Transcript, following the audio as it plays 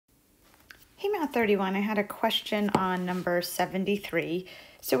Hey Math 31, I had a question on number 73.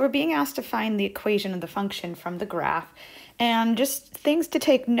 So we're being asked to find the equation of the function from the graph. And just things to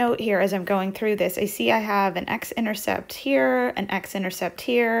take note here as I'm going through this. I see I have an x-intercept here, an x-intercept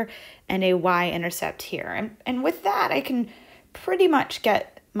here, and a y-intercept here. And with that, I can pretty much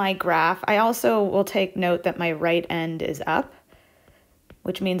get my graph. I also will take note that my right end is up,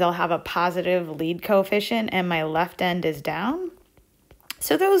 which means I'll have a positive lead coefficient, and my left end is down.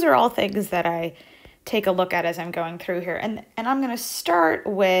 So those are all things that I take a look at as I'm going through here. And I'm going to start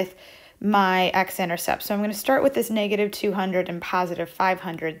with my x-intercept. So I'm going to start with this negative 200 and positive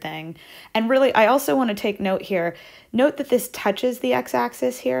 500 thing. And really, I also want to take note here. Note that this touches the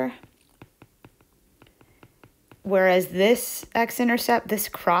x-axis here, whereas this x-intercept, this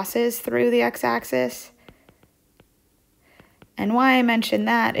crosses through the x-axis. And why I mention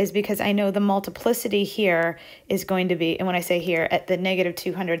that is because I know the multiplicity here is going to be, and when I say here at the negative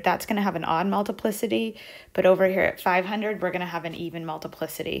 200, that's going to have an odd multiplicity, but over here at 500, we're going to have an even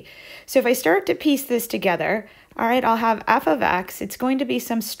multiplicity. So if I start to piece this together, all right, I'll have f of x, it's going to be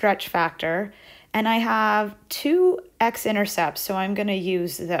some stretch factor, and I have two x-intercepts, so I'm going to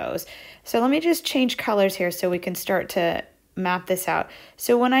use those. So let me just change colors here so we can start to map this out.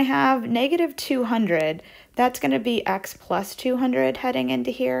 So when I have negative 200, that's going to be x plus 200 heading into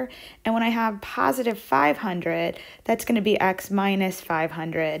here. And when I have positive 500, that's going to be x minus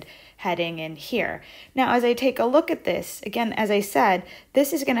 500 heading in here. Now, as I take a look at this, again, as I said,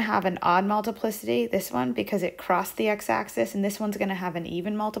 this is going to have an odd multiplicity, this one, because it crossed the x-axis, and this one's going to have an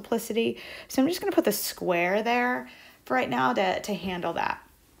even multiplicity. So I'm just going to put the square there for right now to handle that.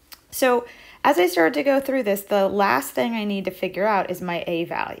 So as I start to go through this, the last thing I need to figure out is my a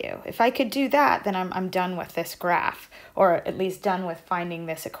value. If I could do that, then I'm done with this graph, or at least done with finding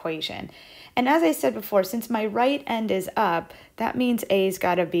this equation. And as I said before, since my right end is up, that means a's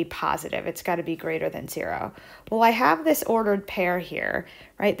got to be positive. It's got to be greater than 0. Well, I have this ordered pair here,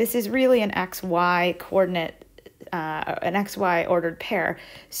 right? This is really an xy coordinate, an xy ordered pair.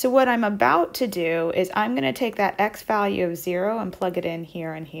 So what I'm about to do is I'm going to take that x value of 0 and plug it in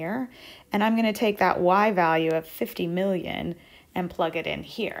here and here. And I'm going to take that y value of 50 million and plug it in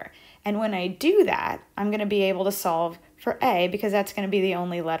here. And when I do that, I'm going to be able to solve for a because that's going to be the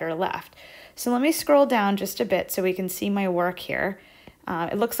only letter left. So let me scroll down just a bit so we can see my work here.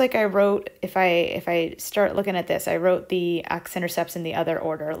 It looks like I wrote, if I start looking at this, I wrote the x-intercepts in the other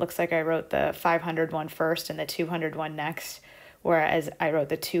order. It looks like I wrote the 500 one first and the 200 one next, whereas I wrote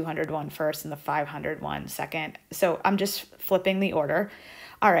the 200 one first and the 500 one second. So I'm just flipping the order.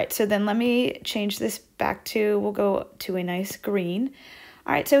 All right, so then let me change this back to, we'll go to a nice green.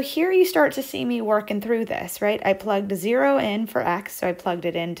 All right, so here you start to see me working through this, right? I plugged 0 in for x, so I plugged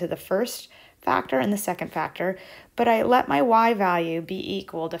it into the first factor and the second factor, but I let my y value be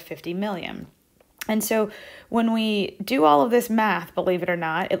equal to 50 million. And so when we do all of this math, believe it or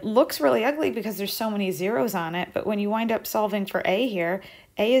not, it looks really ugly because there's so many zeros on it, but when you wind up solving for a here,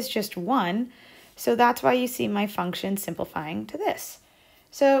 a is just 1, so that's why you see my function simplifying to this.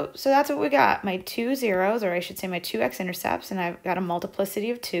 So that's what we got, my two zeros, or I should say my two x-intercepts, and I've got a multiplicity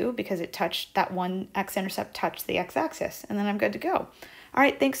of 2 because it touched, that one x-intercept touched the x-axis, and then I'm good to go. All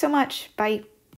right, thanks so much. Bye.